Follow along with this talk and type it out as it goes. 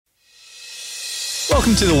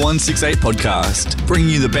Welcome to the 168 podcast, bringing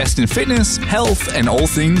you the best in fitness, health, and all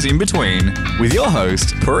things in between, with your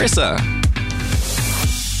host, Parissa.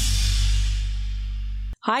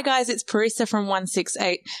 Hi guys, it's Parissa from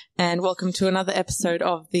 168 and welcome to another episode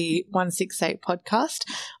of the 168 podcast.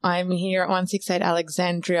 I'm here at 168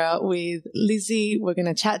 Alexandria with Lizzy. We're going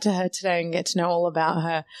to chat to her today and get to know all about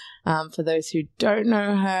her. For those who don't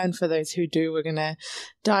know her and for those who do, we're going to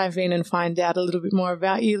dive in and find out a little bit more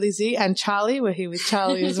about you, Lizzy. And Charlie, we're here with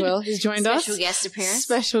Charlie as well, who's joined us. Special guest appearance.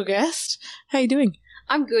 Special guest. How are you doing?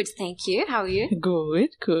 I'm good, thank you. How are you?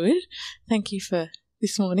 Good. Thank you for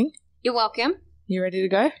this morning. You're welcome. You ready to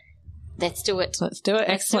go? Let's do it.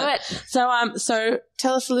 Excellent. So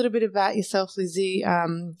tell us a little bit about yourself, Lizzy.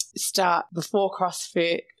 Start before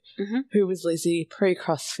CrossFit. Mm-hmm. Who was Lizzy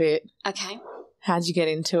pre-CrossFit? Okay. How'd you get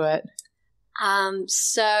into it?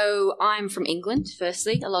 So I'm from England,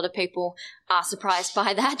 firstly. A lot of people are surprised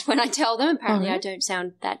by that when I tell them. Apparently I don't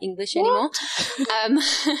sound that English anymore.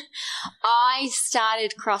 I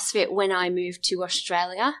started CrossFit when I moved to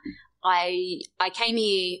Australia. I came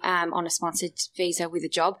here on a sponsored visa with a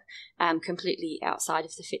job completely outside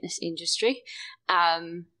of the fitness industry.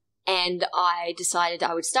 And I decided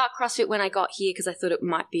I would start CrossFit when I got here because I thought it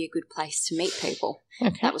might be a good place to meet people.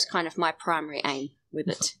 Okay. That was kind of my primary aim with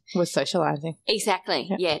it. Was socialising. Exactly.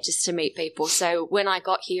 Yep. Yeah, just to meet people. So when I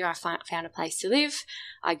got here, I found a place to live.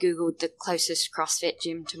 I Googled the closest CrossFit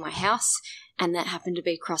gym to my house, and that happened to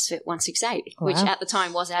be CrossFit 168, wow. Which at the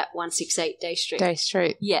time was at 168 Day Street. Day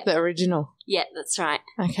Street. Yeah. The original. Yeah, that's right.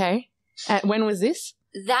 Okay. When was this?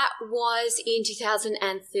 That was in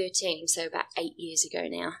 2013, so about 8 years ago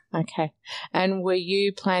now. Okay. And were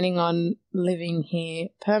you planning on living here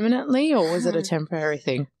permanently or was it a temporary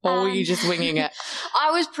thing? Or were you just winging it?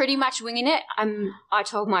 I was pretty much winging it. I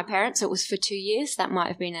told my parents it was for 2 years. That might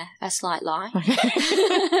have been a slight lie.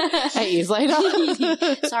 Okay. 8 years later.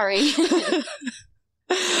 Sorry.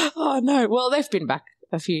 Oh, no. Well, they've been back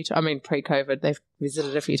a few times. I mean, pre-COVID, they've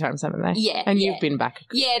visited a few times, haven't they? Yeah. And you've been back.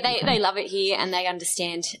 Yeah, they love it here and they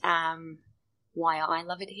understand why I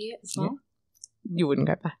love it here as well. Yeah. You wouldn't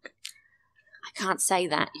go back? I can't say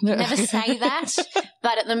that. You can never say that.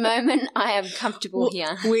 But at the moment, I am comfortable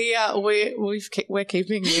here. We're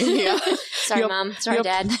keeping you here. Sorry, Mum. Sorry,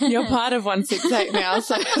 Dad. You're part of 168 now,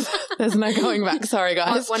 so there's no going back. Sorry,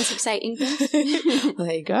 guys. 168 England. Well,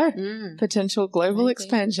 there you go. Potential global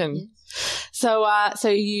expansion. Yes. So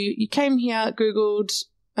you came here, Googled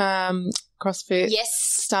CrossFit. Yes.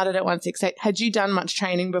 Started at 168. Had you done much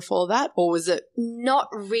training before that, or was it? Not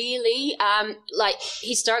really. Like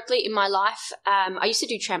historically in my life, I used to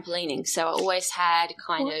do trampolining, so I always had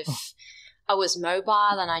I was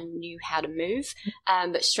mobile and I knew how to move,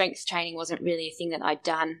 but strength training wasn't really a thing that I'd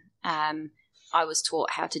done. I was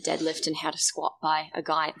taught how to deadlift and how to squat by a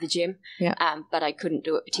guy at the gym, but I couldn't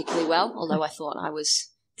do it particularly well, although I thought I was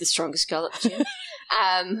the strongest girl at the gym.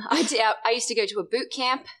 I used to go to a boot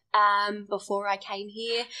camp before I came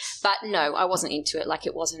here, but no, I wasn't into it. Like,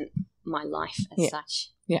 it wasn't my life as such.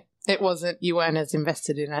 Yeah, it wasn't. You weren't as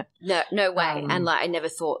invested in it. No way. And I never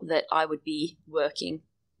thought that I would be working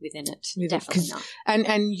within it. Definitely not.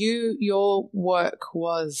 And your work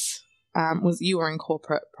was you were in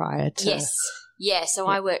corporate prior to? Yes. Yeah, so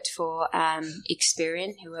I worked for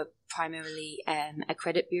Experian, who are primarily a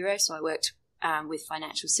credit bureau. So I worked with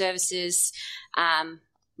financial services,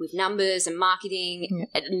 with numbers and marketing,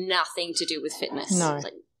 nothing to do with fitness. No.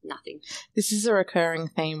 Like, nothing. This is a recurring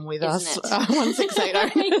theme with Isn't us, 168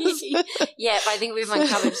 owners. Yeah, I think we've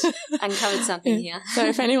uncovered something here. So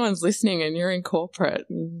if anyone's listening and you're in corporate,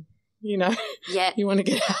 you want to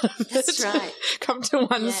get out of it. That's right. Come to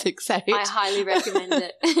 168. I highly recommend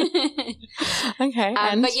it. Okay.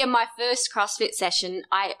 But yeah, my first CrossFit session,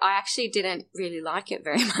 I actually didn't really like it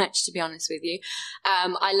very much, to be honest with you.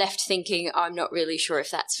 I left thinking, I'm not really sure if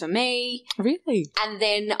that's for me. Really? And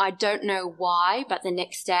then I don't know why, but the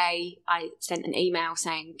next day I sent an email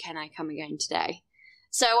saying, can I come again today?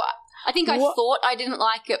 So I think I thought I didn't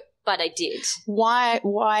like it, but I did.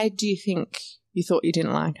 Why do you think you thought you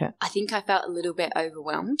didn't like it? I think I felt a little bit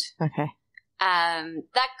overwhelmed. Okay.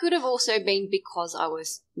 That could have also been because I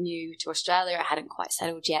was new to Australia. I hadn't quite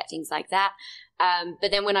settled yet, things like that.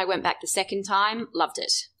 But then when I went back the second time, loved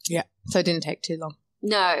it. Yeah. So it didn't take too long.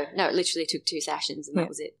 No, it literally took 2 sessions and that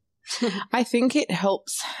was it. I think it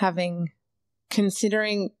helps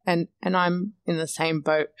considering, and I'm in the same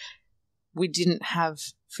boat, we didn't have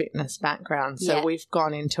fitness background. So we've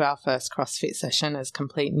gone into our first CrossFit session as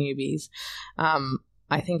complete newbies.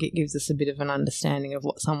 I think it gives us a bit of an understanding of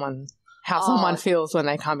how someone feels when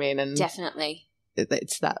they come in. And definitely.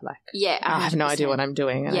 it's that like, yeah, 100%. I have no idea what I'm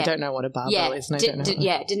doing, and I don't know what a barbell is, and I don't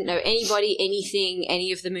know. Didn't know anybody, anything,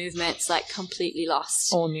 any of the movements, like completely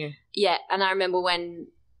lost. All new. Yeah, and I remember when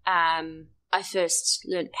I first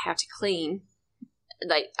learned how to clean,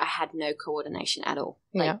 like I had no coordination at all.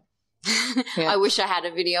 Like, I wish I had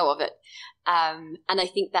a video of it. And I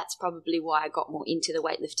think that's probably why I got more into the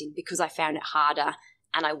weightlifting, because I found it harder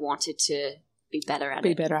and I wanted to be better at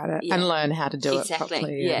it. And learn how to do it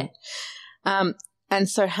properly. Yeah. And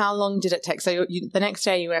so how long did it take? So the next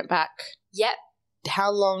day you went back. Yep. How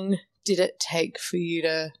long did it take for you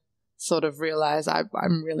to sort of realize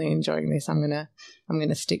I'm really enjoying this? I'm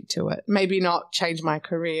gonna stick to it. Maybe not change my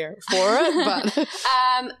career for it,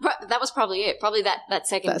 but that was probably it. Probably that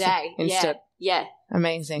second day. Instant. Yeah.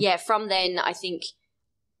 Amazing. Yeah. From then, I think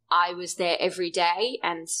I was there every day,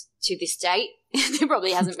 and to this date, there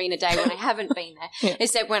probably hasn't been a day when I haven't been there,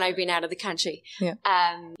 except when I've been out of the country. Yeah.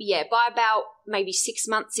 By about maybe 6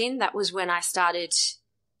 months in, that was when I started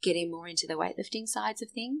getting more into the weightlifting sides of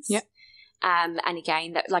things. Yeah. And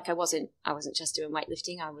again, that like I wasn't just doing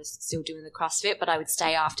weightlifting. I was still doing the CrossFit, but I would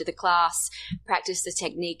stay after the class, practice the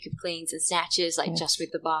technique of cleans and snatches, like just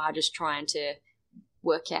with the bar, just trying to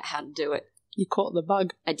work out how to do it. You caught the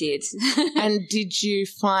bug. I did. And did you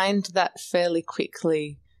find that fairly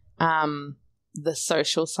quickly, the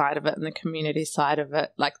social side of it and the community side of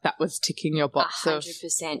it, like that was ticking your box?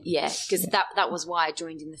 100%, yeah, because that was why I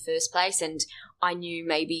joined in the first place, and I knew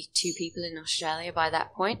maybe 2 people in Australia by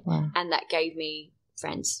that point, and that gave me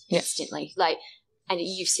friends instantly. Like, and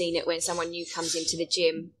you've seen it when someone new comes into the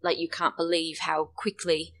gym, like you can't believe how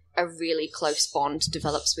quickly a really close bond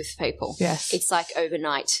develops with people. Yes. It's like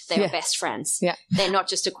overnight. They're best friends. Yeah. They're not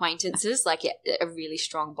just acquaintances. Like a really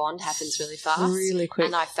strong bond happens really fast. Really quick.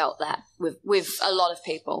 And I felt that with a lot of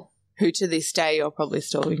people. Who to this day you're probably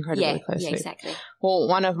still incredibly close with. Yeah, exactly. Well,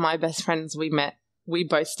 one of my best friends we met, we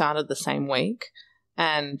both started the same week.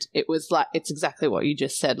 And it was like, it's exactly what you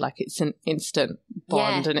just said. Like, it's an instant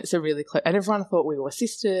bond and it's a really close. And everyone thought we were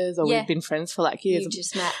sisters or we'd been friends for like years.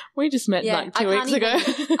 We just met like 2 weeks ago.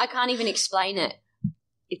 I can't even explain it.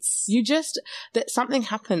 It's that something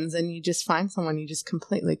happens and you just find someone, you just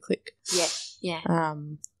completely click. Yeah.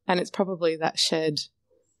 And it's probably that shared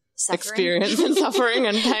suffering. experience and suffering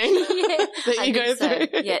and pain that you go through.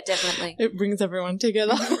 Yeah, definitely. It brings everyone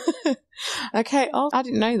together. Okay. Oh, I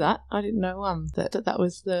didn't know that. I didn't know that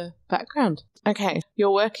was the background. Okay.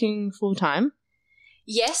 You're working full time.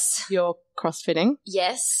 Yes. You're CrossFitting.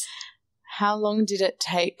 Yes. How long did it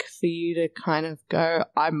take for you to kind of go,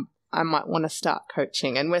 I might want to start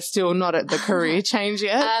coaching, and we're still not at the career change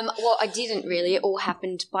yet? Well, I didn't really. It all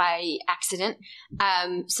happened by accident.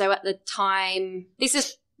 So at the time, this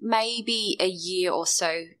is maybe a year or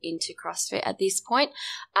so into CrossFit at this point.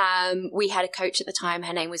 We had a coach at the time.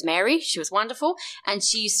 Her name was Mary. She was wonderful. And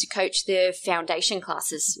she used to coach the foundation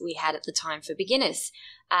classes we had at the time for beginners.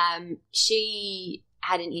 She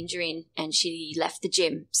had an injury and she left the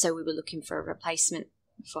gym. So we were looking for a replacement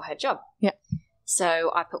for her job. Yeah. So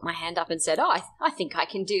I put my hand up and said, I think I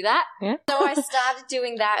can do that. Yeah. So I started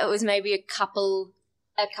doing that. It was maybe a couple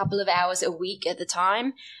of hours a week at the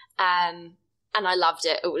time. And I loved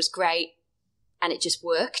it. It was great. And it just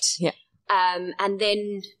worked. Yeah. And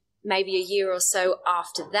then maybe a year or so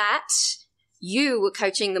after that, you were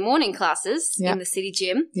coaching the morning classes in the city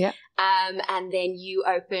gym. Yeah. And then you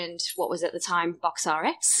opened, what was at the time,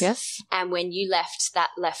 BoxRx. Yes. And when you left, that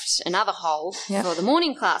left another hole for the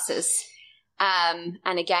morning classes. And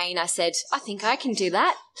again, I said, I think I can do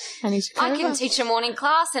that. I can teach a morning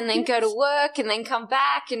class and then go to work and then come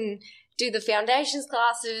back and do the foundations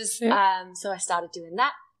classes. Yeah. So I started doing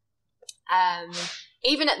that.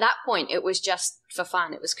 Even at that point, it was just for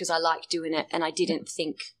fun. It was because I liked doing it and I didn't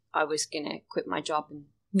think I was going to quit my job and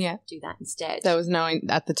do that instead. There was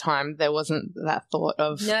at the time, there wasn't that thought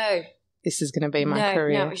of, no, this is going to be my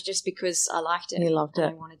career. No, it was just because I liked it. You loved it.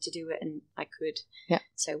 I wanted to do it and I could. Yeah.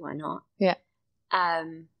 So why not? Yeah.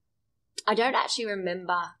 I don't actually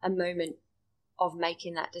remember a moment of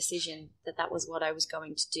making that decision that was what I was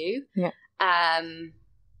going to do. Yeah.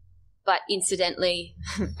 But incidentally,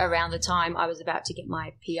 around the time I was about to get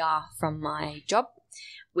my PR from my job,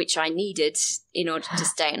 which I needed in order to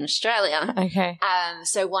stay in Australia. Okay.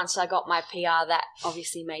 So once I got my PR, that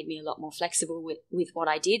obviously made me a lot more flexible with what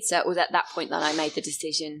I did. So it was at that point that I made the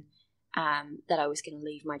decision that I was going to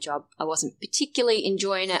leave my job. I wasn't particularly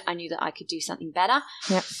enjoying it. I knew that I could do something better,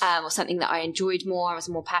 or something that I enjoyed more, I was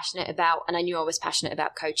more passionate about, and I knew I was passionate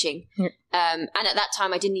about coaching. Yep. And at that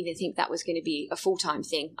time, I didn't even think that was going to be a full-time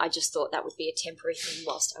thing. I just thought that would be a temporary thing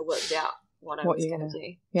whilst I worked out what I was going to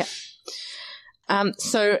do. Yeah.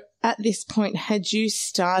 So at this point, had you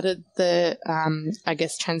started the,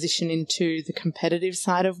 transition into the competitive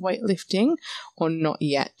side of weightlifting or not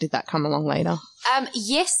yet? Did that come along later?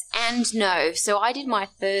 Yes and no. So I did my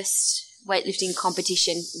first weightlifting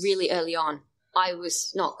competition really early on. I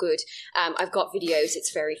was not good. I've got videos.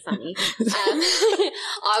 It's very funny.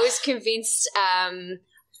 I was convinced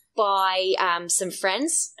by some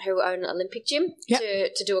friends who own an Olympic gym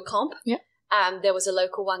to do a comp. Yeah. There was a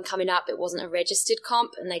local one coming up. It wasn't a registered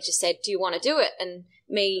comp, and they just said, "Do you want to do it?" And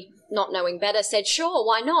me, not knowing better, said, "Sure,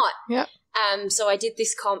 why not?" Yeah. So I did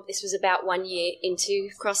this comp. This was about 1 year into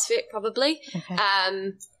CrossFit, probably. Okay.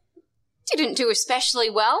 Didn't do especially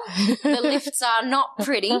well. The lifts are not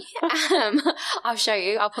pretty. I'll show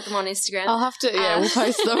you. I'll put them on Instagram. I'll have to, we'll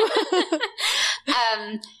post them.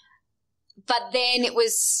 But then it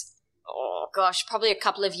was, probably a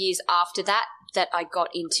couple of years after that I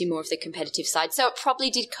got into more of the competitive side. So it probably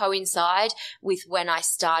did coincide with when I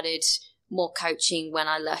started more coaching, when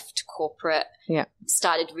I left corporate,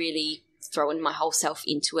 started really throwing my whole self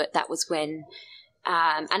into it. That was when,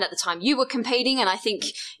 and at the time you were competing, and I think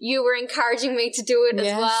you were encouraging me to do it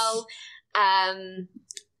as well. And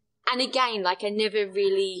again, I never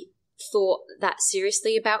really thought that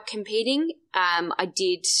seriously about competing. I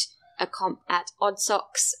did a comp at Odd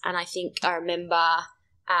Socks, and I think I remember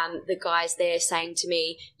the guys there saying to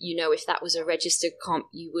me, if that was a registered comp,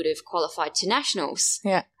 you would have qualified to nationals.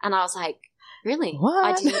 Yeah. And I was like, really? What?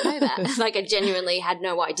 I didn't know that. I genuinely had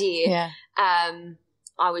no idea. Yeah.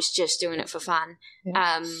 I was just doing it for fun.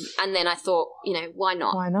 Yeah. And then I thought, why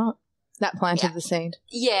not? Why not? That planted the seed.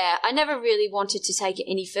 Yeah. I never really wanted to take it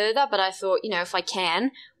any further, but I thought, if I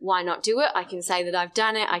can, why not do it? I can say that I've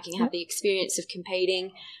done it. I can have the experience of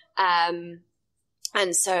competing. And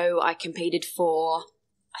so I competed for,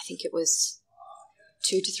 I think it was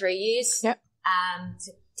 2 to 3 years. Yep.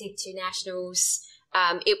 Did 2 nationals.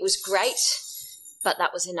 It was great, but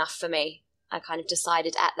that was enough for me. I kind of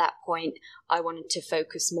decided at that point I wanted to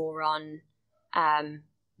focus more on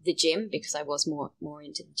the gym, because I was more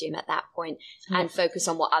into the gym at that point, and focus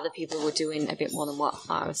on what other people were doing a bit more than what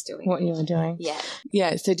I was doing. What you were doing. Yeah.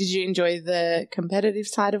 Yeah. So did you enjoy the competitive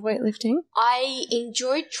side of weightlifting? I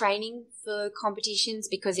enjoyed training for competitions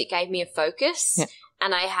because it gave me a focus,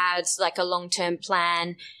 and I had a long-term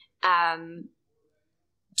plan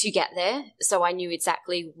to get there. So I knew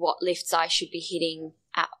exactly what lifts I should be hitting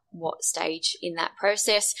at what stage in that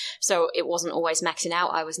process. So it wasn't always maxing out.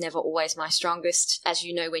 I was never always my strongest. As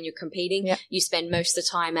you know, when you're competing, you spend most of the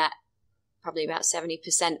time at probably about 70%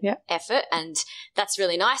 effort, and that's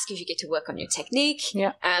really nice because you get to work on your technique.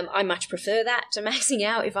 I much prefer that to maxing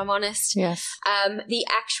out, if I'm honest. Yes. The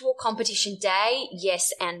actual competition day,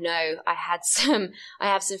 yes and no. I have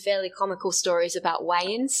some fairly comical stories about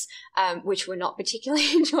weigh-ins, which were not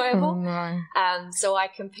particularly enjoyable. Oh, no. So I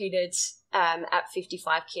competed at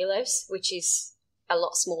 55 kilos, which is a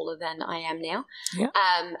lot smaller than I am now.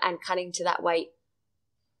 And cutting to that weight,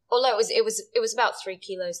 although it was about 3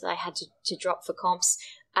 kilos that I had to drop for comps.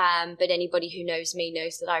 But anybody who knows me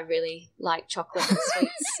knows that I really like chocolate and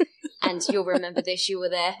sweets. And you'll remember this, you were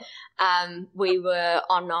there. We were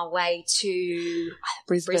on our way to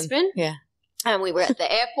Brisbane. Yeah. And we were at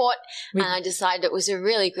the airport, and I decided it was a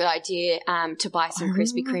really good idea to buy some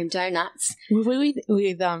Krispy Kreme donuts. Were we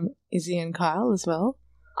with Izzy and Kyle as well?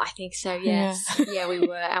 I think so, yes. Yeah, we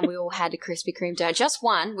were, and we all had a Krispy Kreme donut. Just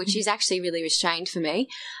one, which is actually really restrained for me,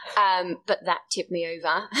 but that tipped me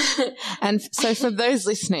over. And so for those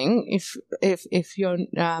listening, if you're,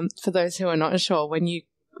 for those who are not sure, when you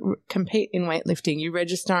compete in weightlifting, you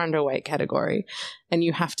register under a weight category and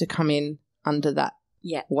you have to come in under that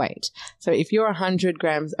weight. So if you're 100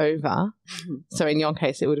 grams over, so in your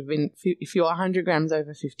case it would have been, if you're 100 grams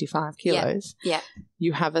over 55 kilos,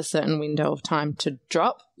 you have a certain window of time to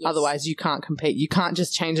drop. Otherwise you can't compete. You can't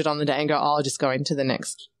just change it on the day and go, I'll just go into the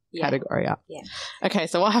next category up. Okay,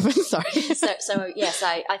 so what happened? Sorry. So yes,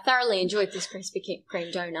 I thoroughly enjoyed this Krispy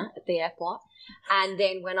Kreme donut at the airport. And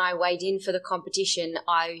then when I weighed in for the competition,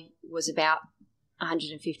 I was about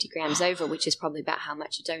 150 grams over, which is probably about how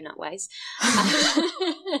much a donut weighs.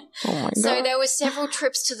 Oh my God. So there were several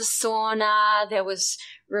trips to the sauna. There was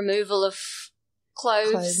removal of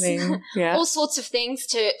clothing, all sorts of things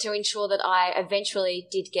to ensure that I eventually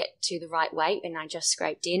did get to the right weight, and I just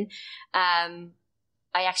scraped in.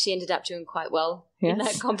 I actually ended up doing quite well in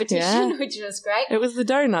that competition, which was great. It was the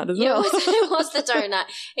donut as well. It was the donut.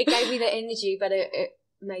 It gave me the energy, but it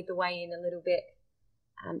made the weigh-in a little bit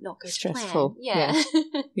not go stressful. Yeah.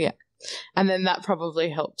 And then that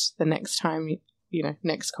probably helped the next time,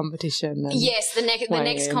 next competition. Yes, the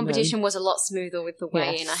next competition was a lot smoother with the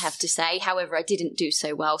weigh-in, I have to say. However, I didn't do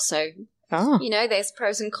so well, so Oh. You know, there's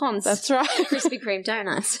pros and cons. That's right. Krispy Kreme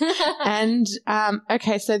donuts. And,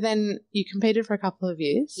 okay, so then you competed for a couple of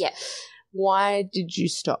years. Yeah. Why did you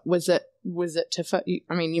stop? Was it to,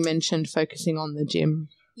 you mentioned focusing on the gym.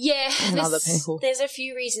 Yeah. And other people. There's a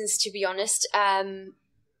few reasons, to be honest.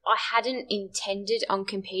 I hadn't intended on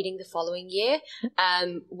competing the following year.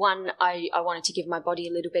 One, I wanted to give my body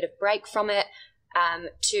a little bit of break from it.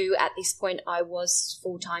 Two, at this point, I was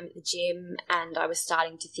full-time at the gym and I was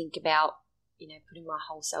starting to think about, you know, putting my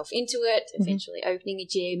whole self into it, eventually opening a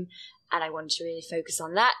gym, and I wanted to really focus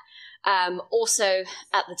on that. Also,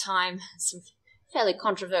 at the time, some fairly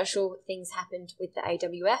controversial things happened with the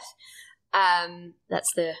AWF.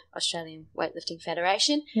 That's the Australian Weightlifting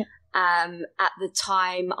Federation. Yeah. At the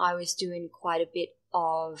time, I was doing quite a bit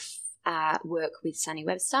of work with Sunny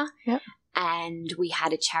Webster. Yep. And we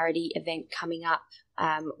had a charity event coming up,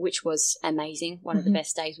 which was amazing. One of the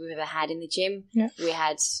best days we've ever had in the gym. Yep. We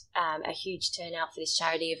had a huge turnout for this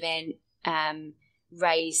charity event,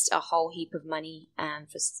 raised a whole heap of money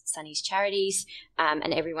for Sunny's charities,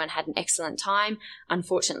 and everyone had an excellent time.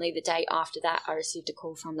 Unfortunately, the day after that, I received a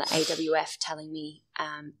call from the AWF telling me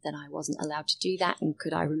that I wasn't allowed to do that, and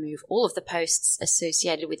could I remove all of the posts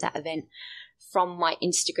associated with that event from my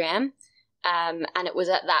Instagram. And it was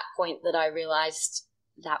at that point that I realised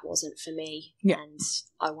that wasn't for me, and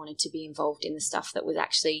I wanted to be involved in the stuff that was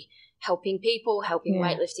actually helping people, helping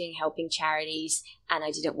weightlifting, helping charities, and I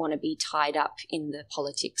didn't want to be tied up in the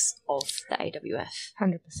politics of the AWF.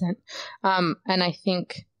 100%. And I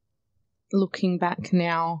think looking back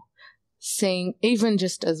now, seeing even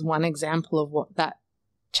just as one example of what that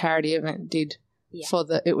charity event did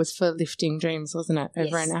it was for Lifting Dreams, wasn't it,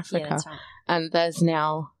 over in Africa? Yeah, that's right. And there's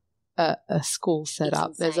now a school set up.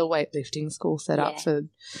 Insane. There's a weightlifting school set up for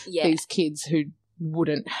these kids who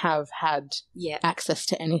wouldn't have had access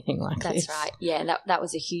to anything like this. That's right. Yeah, that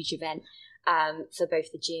was a huge event for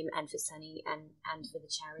both the gym and for Sunny and for the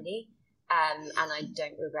charity. And I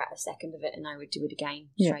don't regret a second of it, and I would do it again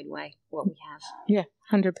straight away, what we have. Yeah,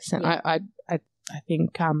 100%. Yeah. I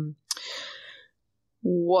think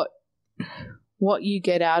what you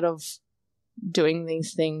get out of doing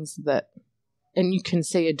these things and you can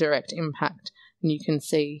see a direct impact, and you can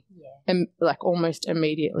see like almost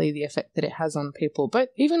immediately the effect that it has on people, but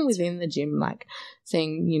even within the gym, like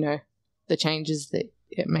seeing, you know, the changes that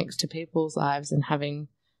it makes to people's lives, and having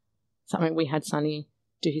something. We had Sunny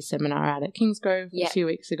do his seminar out at Kingsgrove a few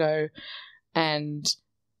weeks ago, and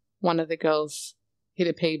one of the girls hit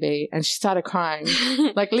a PB and she started crying.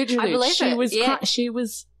 Like literally, she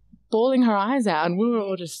was bawling her eyes out, and we were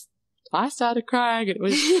all just, I started crying. And it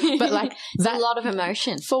was, but like that, a lot of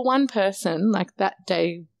emotion for one person. Like that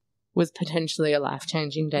day was potentially a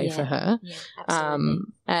life-changing day for her. Yeah, absolutely.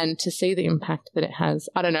 And to see the impact that it has,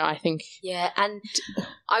 I don't know, I think. Yeah, and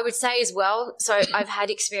I would say as well, so I've had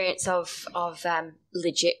experience of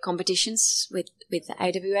legit competitions with the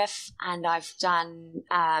AWF, and I've done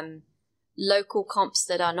local comps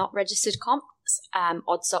that are not registered comps.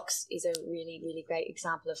 Odd Socks is a really, really great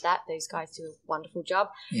example of that. Those guys do a wonderful job.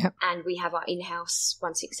 Yep. And we have our in-house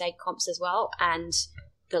 168 comps as well, and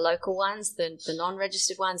the local ones, the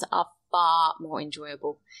non-registered ones, are far more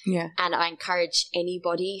enjoyable. Yeah. And I encourage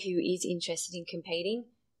anybody who is interested in competing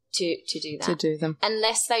to do that. To do them.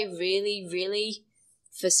 Unless they really, really,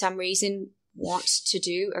 for some reason, want to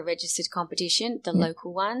do a registered competition, the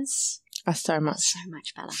local ones are so much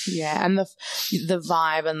better. Yeah, and the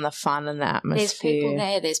vibe and the fun and the atmosphere. There's people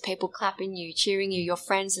there. There's people clapping you, cheering you. Your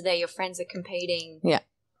friends are there. Your friends are competing. Yeah.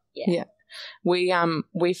 Yeah.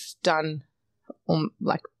 We've done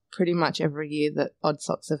like pretty much every year that Odd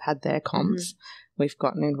Socks have had their comps. We've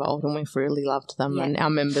gotten involved and we've really loved them, and our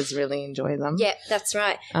members really enjoy them. Yeah, that's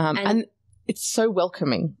right. And it's so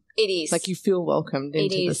welcoming. It is. Like you feel welcomed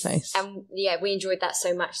into the space. And we enjoyed that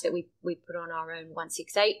so much that we put on our own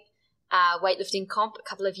 168 weightlifting comp a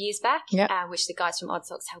couple of years back, which the guys from Odd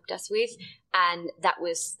Socks helped us with, and that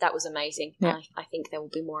was amazing. Yeah. And I think there will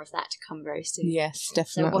be more of that to come very soon. Yes,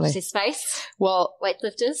 definitely. So watch this space. Well,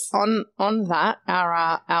 weightlifters. On that,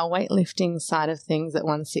 our weightlifting side of things at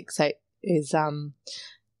 168 is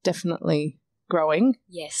definitely growing.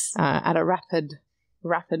 Yes. At a rapid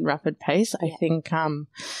pace. I think.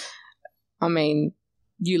 I mean,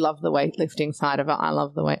 you love the weightlifting side of it. I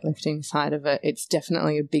love the weightlifting side of it. It's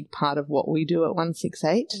definitely a big part of what we do at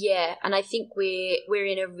 168. Yeah, and I think we're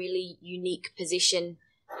in a really unique position,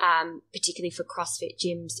 particularly for CrossFit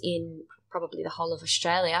gyms in probably the whole of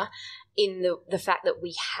Australia, in the fact that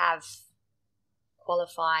we have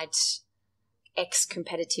qualified,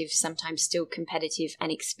 ex-competitive, sometimes still competitive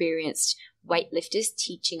and experienced weightlifters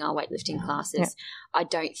teaching our weightlifting classes. Yeah. I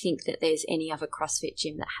don't think that there's any other CrossFit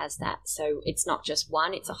gym that has that. So it's not just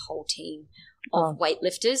one, it's a whole team of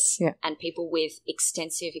weightlifters and people with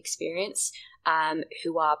extensive experience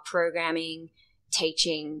who are programming,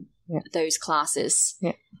 teaching those classes.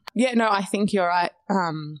 Yeah, no, I think you're right.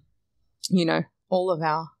 You know, all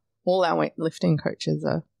our weightlifting coaches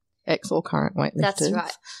are ex or current weightlifters. That's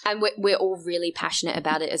right. And we're all really passionate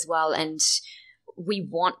about it as well. And we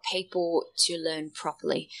want people to learn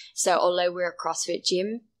properly. So although we're a CrossFit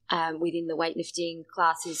gym, within the weightlifting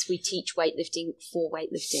classes, we teach weightlifting for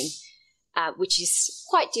weightlifting, which is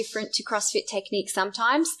quite different to CrossFit techniques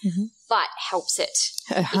sometimes, but helps it.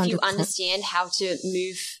 100%. If you understand how to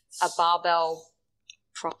move a barbell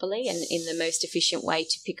properly and in the most efficient way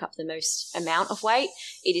to pick up the most amount of weight,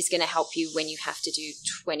 it is going to help you when you have to do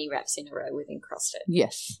 20 reps in a row within CrossFit.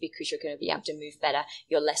 Yes. Because you're going to be able to move better.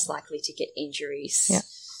 You're less likely to get injuries. Yeah.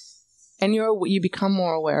 And you become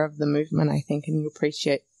more aware of the movement, I think, and you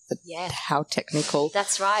appreciate how technical.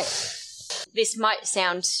 That's right. This might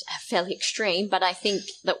sound fairly extreme, but I think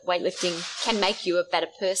that weightlifting can make you a better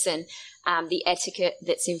person. The etiquette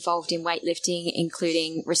that's involved in weightlifting,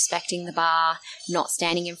 including respecting the bar, not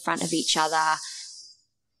standing in front of each other,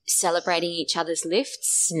 celebrating each other's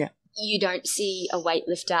lifts. Yeah. You don't see a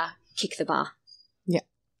weightlifter kick the bar. Yeah.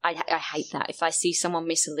 I hate that. If I see someone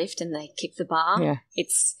miss a lift and they kick the bar,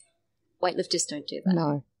 it's weightlifters don't do that.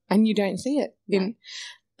 No. And you don't see it. No. In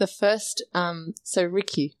the first, so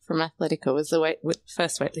Ricky from Athletica was the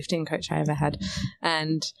first weightlifting coach I ever had.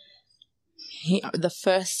 And the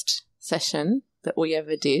first session that we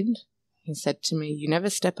ever did, he said to me, you never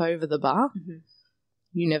step over the bar.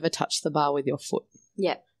 You never touch the bar with your foot.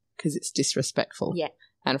 Yeah. Because it's disrespectful. Yeah.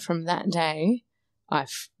 And from that day,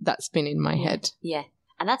 that's been in my head. Yeah.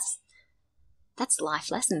 And that's life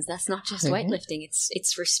lessons. That's not just weightlifting.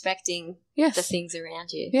 It's respecting the things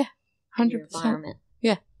around you. Yeah. 100%. Your environment.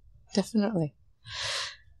 Yeah. Definitely.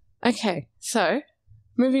 Okay. So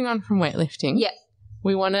moving on from weightlifting. Yeah.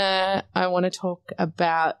 I want to talk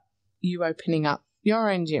about you opening up your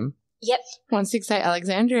own gym. Yep. 168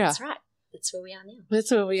 Alexandria. That's right. That's where we are now.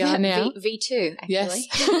 That's where we are now. V2, actually.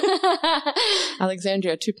 Yes.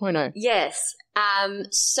 Alexandria 2.0. Yes.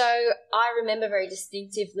 So I remember very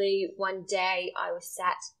distinctively one day I was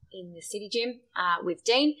sat in the city gym with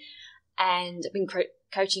Dean, and I've been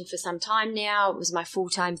coaching for some time now. It was my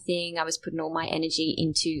full-time thing. I was putting all my energy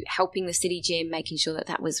into helping the city gym, making sure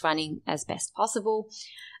that was running as best possible.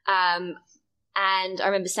 And I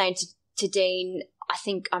remember saying to Dean, I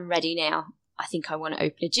think I'm ready now. I think I want to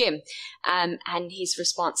open a gym. And his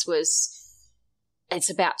response was, it's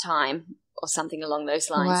about time, or something along those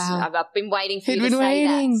lines. Wow. I've been waiting for you to say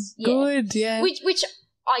that. Yeah. Good, yeah. Which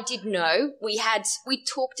I did know. We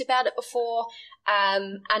talked about it before,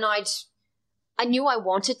 and I knew I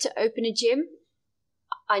wanted to open a gym.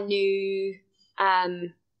 I knew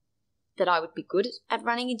that I would be good at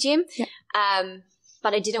running a gym,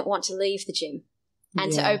 but I didn't want to leave the gym.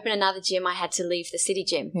 And to open another gym, I had to leave the city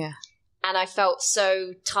gym. Yeah. And I felt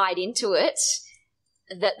so tied into it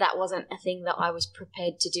that wasn't a thing that I was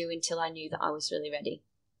prepared to do until I knew that I was really ready.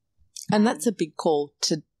 And that's a big call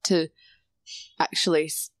to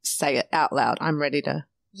actually say it out loud. I'm ready to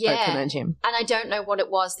open a gym. And I don't know what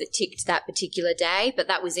it was that ticked that particular day, but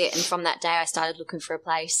that was it. And from that day, I started looking for a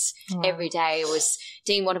place. Every day. It was,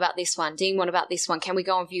 Dean, what about this one? Dean, what about this one? Can we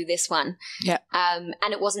go and view this one? Yeah. And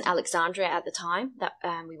it wasn't Alexandria at the time. That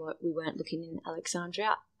we weren't looking in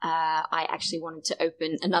Alexandria. I actually wanted to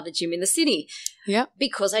open another gym in the city. Yeah.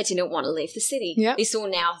 Because I didn't want to leave the city. Yeah. This all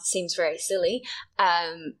now seems very silly.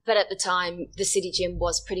 But at the time, the city gym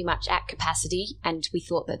was pretty much at capacity, and we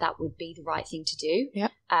thought that would be the right thing to do. Yeah.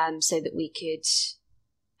 So that we could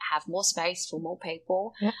have more space for more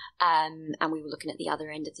people. Yeah. And we were looking at the other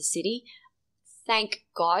end of the city. Thank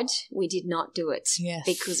God we did not do it. Yes.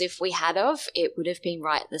 Because if we had of, it would have been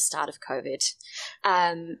right at the start of COVID.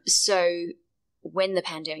 So when the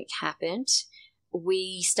pandemic happened,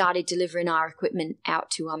 we started delivering our equipment out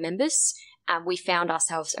to our members, and we found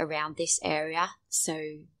ourselves around this area. So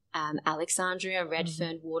Alexandria,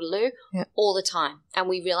 Redfern, Waterloo, all the time. And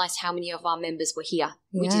we realised how many of our members were here.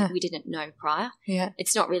 We didn't know prior. Yeah.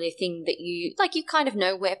 It's not really a thing that you kind of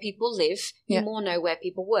know where people live. Yeah. You more know where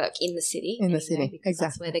people work in the city. In the city, because exactly.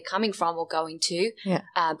 that's where they're coming from or going to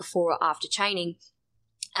before or after training.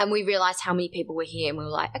 And we realised how many people were here, and we were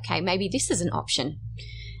like, okay, maybe this is an option.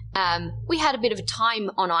 We had a bit of a time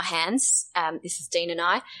on our hands, this is Dean and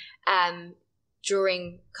I,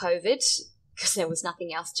 during COVID, because there was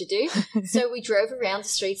nothing else to do. So we drove around the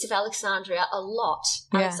streets of Alexandria a lot.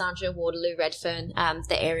 Alexandria, Waterloo, Redfern.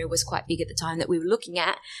 The area was quite big at the time that we were looking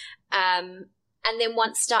at. And then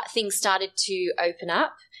once things started to open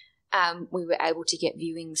up, we were able to get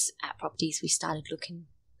viewings at properties. We started looking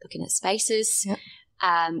at spaces. Yep.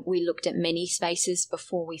 We looked at many spaces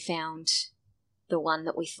before we found the one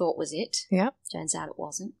that we thought was it. Yep. Turns out it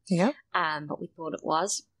wasn't. Yep. But we thought it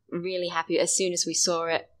was. Really happy. As soon as we saw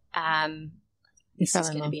it, this is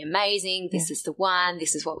going to be amazing. This is the one.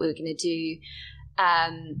 This is what we were going to do.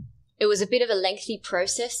 It was a bit of a lengthy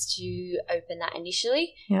process to open that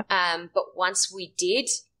initially. Yep. But once we did,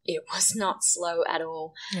 it was not slow at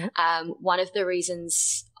all. Yep. One of the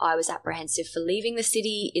reasons I was apprehensive for leaving the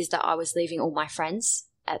city is that I was leaving all my friends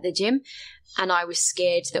at the gym, and I was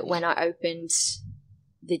scared that when I opened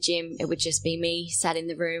the gym, it would just be me sat in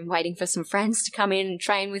the room waiting for some friends to come in and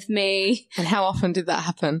train with me. And how often did that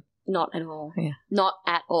happen? Not at all. Yeah. Not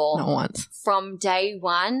at all. Not once. From day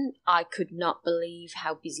one, I could not believe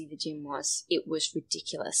how busy the gym was. It was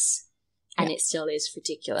ridiculous. And it still is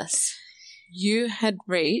ridiculous. You had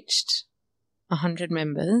reached 100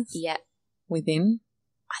 members. Yeah. Within?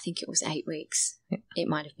 I think it was 8 weeks. Yeah. It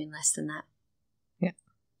might have been less than that. Yeah.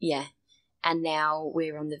 Yeah. And now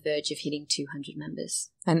we're on the verge of hitting 200 members.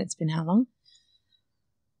 And it's been how long?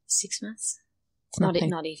 6 months. It's Not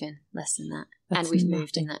nothing. even less than that. That's and we've nothing.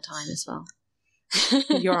 moved in that time as well.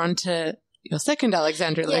 You're on to your second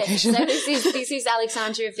Alexandria location. So this is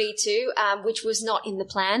Alexandria V2, which was not in the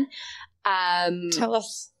plan. Tell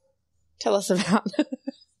us about it.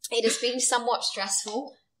 It has been somewhat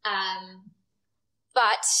stressful,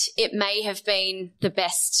 but it may have been the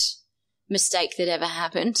best mistake that ever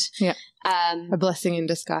happened. Yeah. A blessing in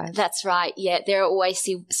disguise. That's right. Yeah, there are always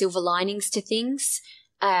silver linings to things.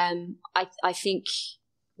 I think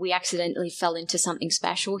we accidentally fell into something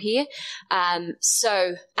special here.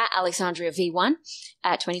 So at Alexandria V1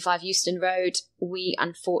 at 25 Euston Road, we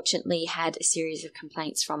unfortunately had a series of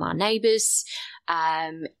complaints from our neighbours.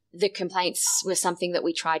 The complaints were something that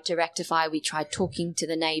we tried to rectify. We tried talking to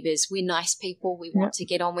the neighbours. We're nice people. We want to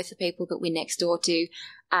get on with the people that we're next door to.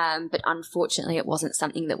 But unfortunately, it wasn't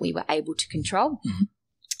something that we were able to control. Mm-hmm.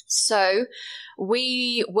 So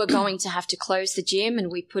we were going to have to close the gym,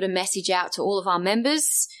 and we put a message out to all of our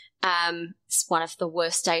members. It's one of the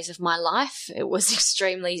worst days of my life. It was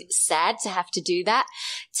extremely sad to have to do that,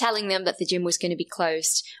 telling them that the gym was going to be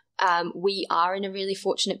closed. We are in a really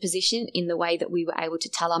fortunate position in the way that we were able to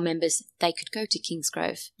tell our members they could go to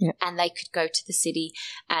Kingsgrove and they could go to the city,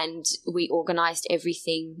 and we organised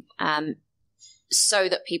everything so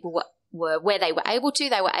that people were where they were able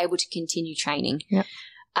to continue training. Yep.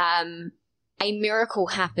 A miracle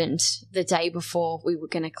happened the day before we were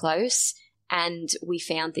going to close, and we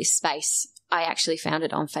found this space. I actually found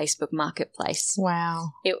it on Facebook Marketplace.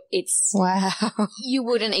 Wow. It's wow. You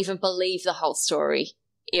wouldn't even believe the whole story.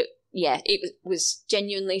 It was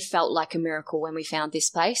genuinely felt like a miracle when we found this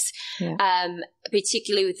place,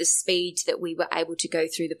 particularly with the speed that we were able to go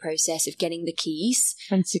through the process of getting the keys.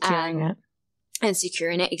 And securing it. And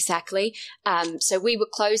securing it, exactly. So we were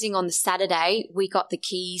closing on the Saturday. We got the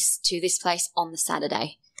keys to this place on the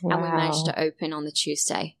Saturday. Wow. And we managed to open on the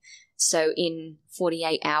Tuesday. So in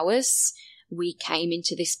 48 hours, we came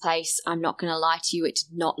into this place. I'm not going to lie to you, it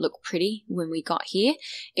did not look pretty when we got here.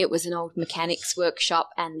 It was an old mechanics workshop,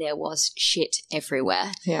 and there was shit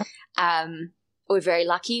everywhere. Yeah. We're very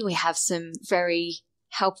lucky. We have some very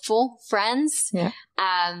helpful friends who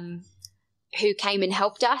came and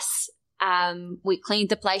helped us. We cleaned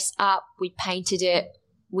the place up. We painted it.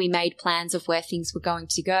 We made plans of where things were going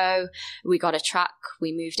to go. We got a truck.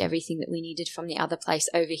 We moved everything that we needed from the other place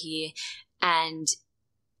over here. And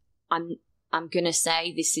I'm going to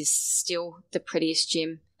say this is still the prettiest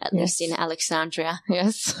gym, at least in Alexandria.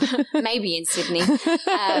 Yes. Maybe in Sydney.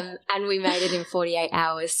 And we made it in 48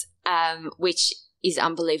 hours, which is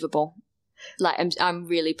unbelievable. Like, I'm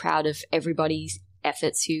really proud of everybody's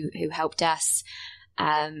efforts who helped us.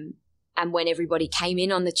 And when everybody came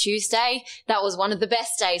in on the Tuesday, that was one of the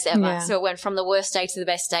best days ever. Yeah. So it went from the worst day to the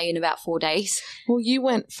best day in about 4 days. Well, you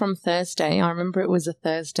went from Thursday. I remember it was a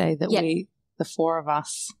Thursday that the four of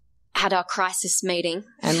us, had our crisis meeting.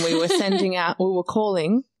 And we were we were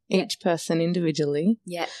calling each person individually.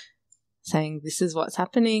 Yeah. Saying, this is what's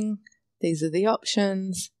happening. These are the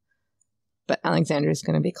options. But Alexandria is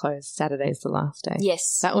going to be closed. Saturday's the last day.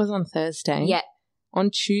 Yes. That was on Thursday. Yeah. On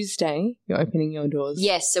Tuesday, you're opening your doors.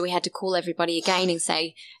 Yes, so we had to call everybody again and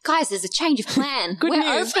say, guys, there's a change of plan. Good We're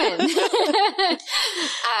news. open.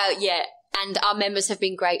 And our members have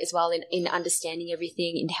been great as well in understanding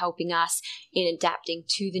everything, in helping us, in adapting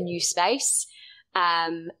to the new space.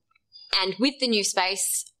 And with the new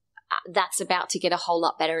space, that's about to get a whole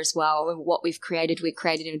lot better as well. What we've created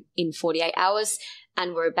in 48 hours.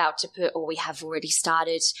 and we're about to put, or we have already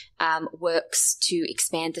started, works to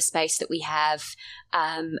expand the space that we have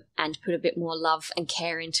and put a bit more love and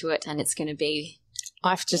care into it, and it's going to be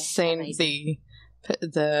I've just seen amazing.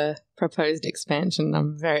 the proposed expansion.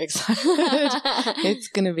 I'm very excited. It's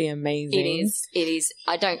going to be amazing. It is.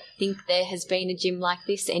 I don't think there has been a gym like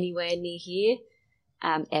this anywhere near here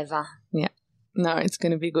ever. Yeah. No, it's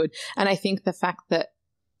going to be good. And I think the fact that,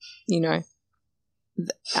 you know,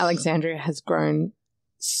 Alexandria has grown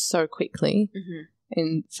so quickly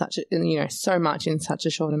in such a, you know, so much in such a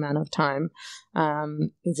short amount of time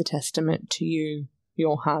is a testament to you,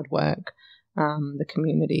 your hard work, the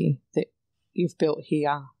community that you've built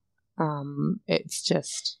here.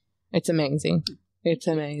 It's amazing. It's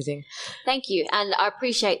amazing. Thank you. And I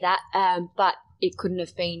appreciate that. But it couldn't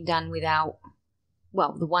have been done without,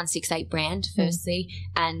 well, the 168 brand, firstly,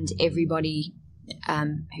 and everybody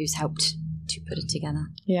who's helped to put it together.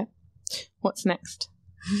 Yeah. What's next?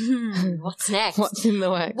 What's next? What's in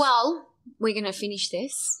the works? Well, we're going to finish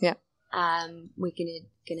this. Yeah. We're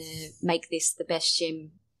gonna make this the best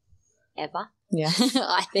gym ever. Yeah.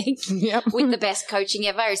 I think. Yep. With the best coaching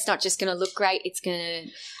ever. It's not just going to look great. It's going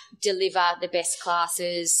to deliver the best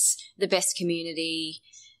classes, the best community.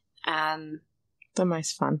 The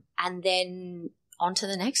most fun. And then on to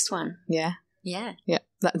the next one. Yeah. Yeah. Yeah.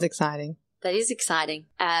 That's exciting. That is exciting.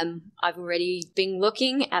 I've already been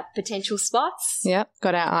looking at potential spots. Yep.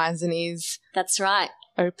 Got our eyes and ears That's right.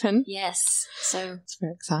 open. Yes. So, It's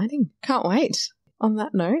very exciting. Can't wait. On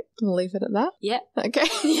that note, we'll leave it at that. yeah. Okay.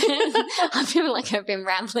 I feel like I've been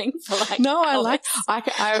rambling for No, hours.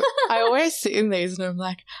 I always sit in these and I'm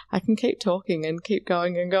like, I can keep talking and keep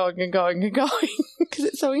going and going and going and going because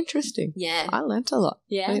it's so interesting. Yeah. I learnt a lot.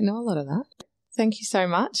 Yeah. I didn't know a lot of that. Thank you so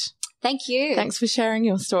much. Thank you. Thanks for sharing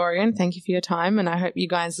your story and thank you for your time. And I hope you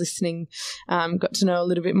guys listening got to know a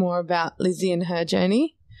little bit more about Lizzy and her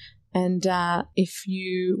journey. And if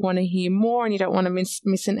you want to hear more and you don't want to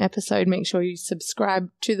miss an episode, make sure you subscribe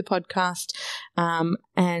to the podcast.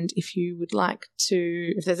 And if you would like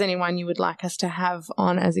to, if there's anyone you would like us to have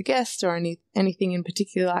on as a guest or anything in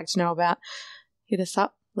particular you'd like to know about, hit us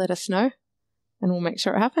up, let us know, and we'll make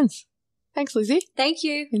sure it happens. Thanks, Lizzy. Thank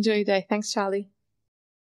you. Enjoy your day. Thanks, Charlie.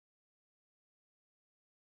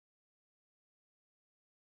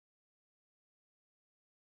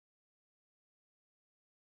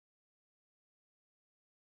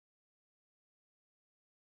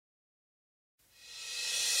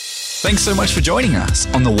 Thanks so much for joining us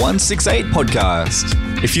on the 168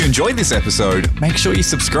 podcast. If you enjoyed this episode, make sure you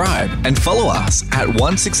subscribe and follow us at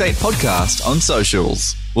 168 podcast on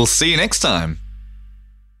socials. We'll see you next time.